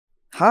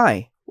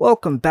Hi,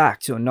 welcome back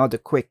to another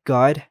quick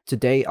guide.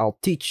 Today I'll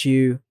teach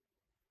you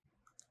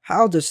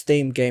how does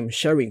Steam game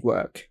sharing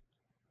work.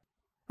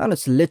 And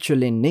it's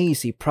literally an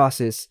easy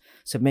process,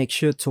 so make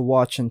sure to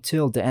watch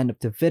until the end of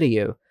the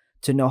video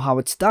to know how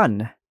it's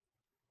done.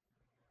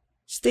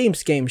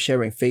 Steam's game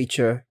sharing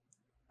feature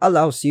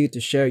allows you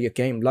to share your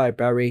game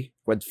library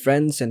with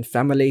friends and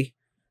family,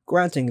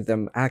 granting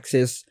them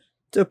access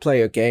to play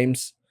your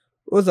games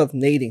without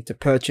needing to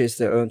purchase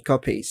their own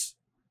copies.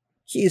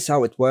 Here's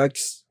how it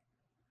works.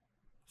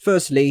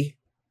 Firstly,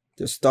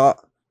 to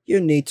start, you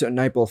need to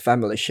enable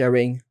family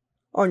sharing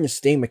on your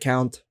Steam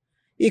account.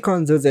 You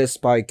can do this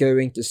by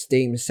going to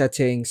Steam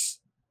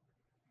Settings,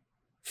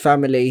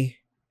 Family,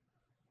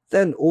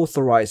 then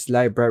Authorize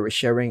Library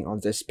Sharing on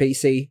this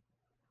PC.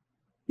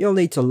 You'll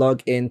need to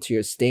log into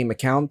your Steam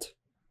account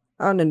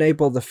and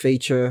enable the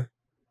feature,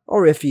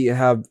 or if you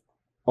have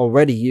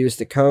already used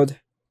the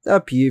code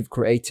that you've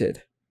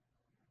created.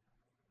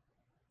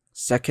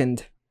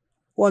 Second,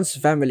 once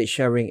family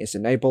sharing is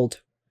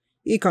enabled,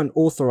 you can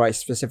authorize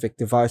specific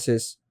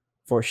devices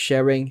for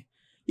sharing.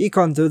 You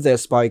can do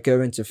this by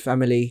going to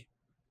Family,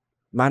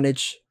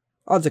 Manage,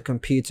 Other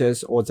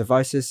Computers or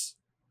Devices.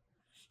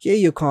 Here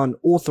you can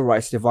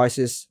authorize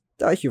devices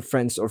that your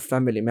friends or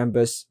family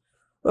members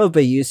will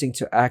be using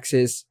to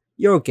access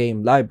your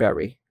game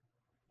library.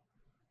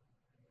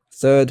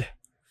 Third,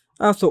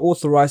 after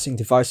authorizing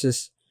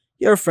devices,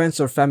 your friends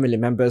or family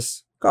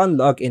members can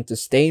log into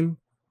Steam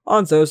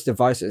on those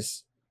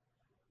devices.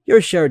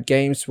 Your shared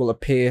games will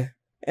appear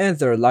in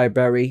their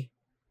library,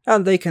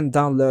 and they can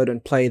download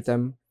and play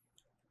them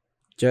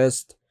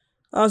just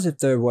as if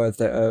they were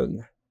their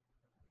own.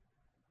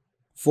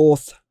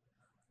 Fourth,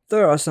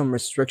 there are some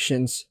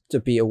restrictions to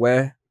be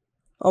aware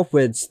of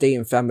with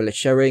Steam family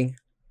sharing.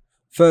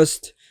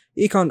 First,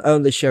 you can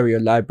only share your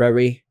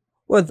library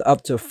with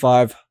up to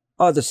 5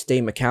 other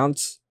Steam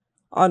accounts,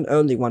 and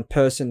only one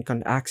person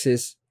can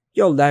access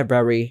your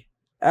library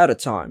at a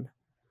time.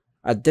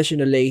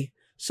 Additionally,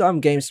 some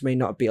games may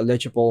not be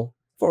eligible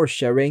for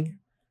sharing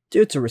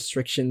due to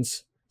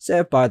restrictions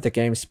set by the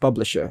game's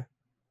publisher.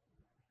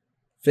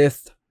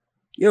 Fifth,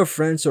 your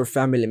friends or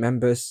family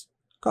members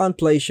can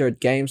play shared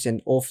games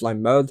in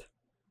offline mode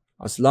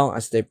as long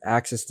as they've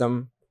accessed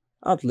them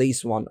at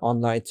least once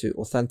online to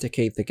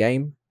authenticate the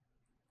game.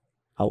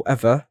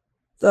 However,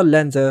 the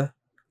lender,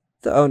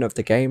 the owner of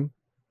the game,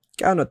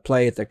 cannot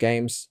play the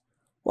games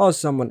while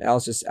someone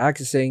else is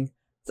accessing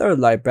their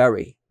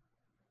library,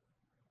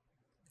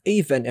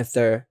 even if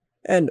they're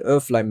in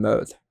offline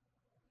mode.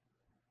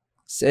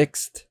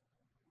 Sixth,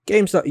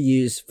 games that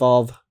use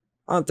Valve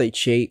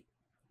anti-cheat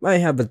may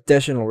have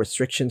additional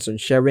restrictions on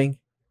sharing.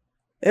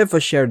 If a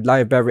shared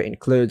library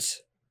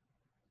includes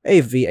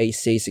a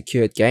VAC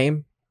secured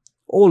game,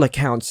 all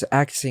accounts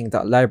accessing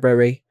that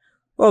library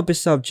will be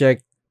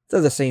subject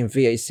to the same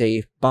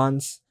VAC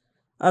bans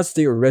as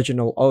the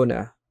original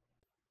owner.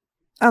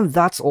 And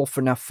that's all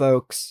for now,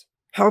 folks.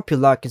 Hope you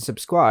like and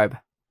subscribe.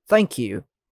 Thank you.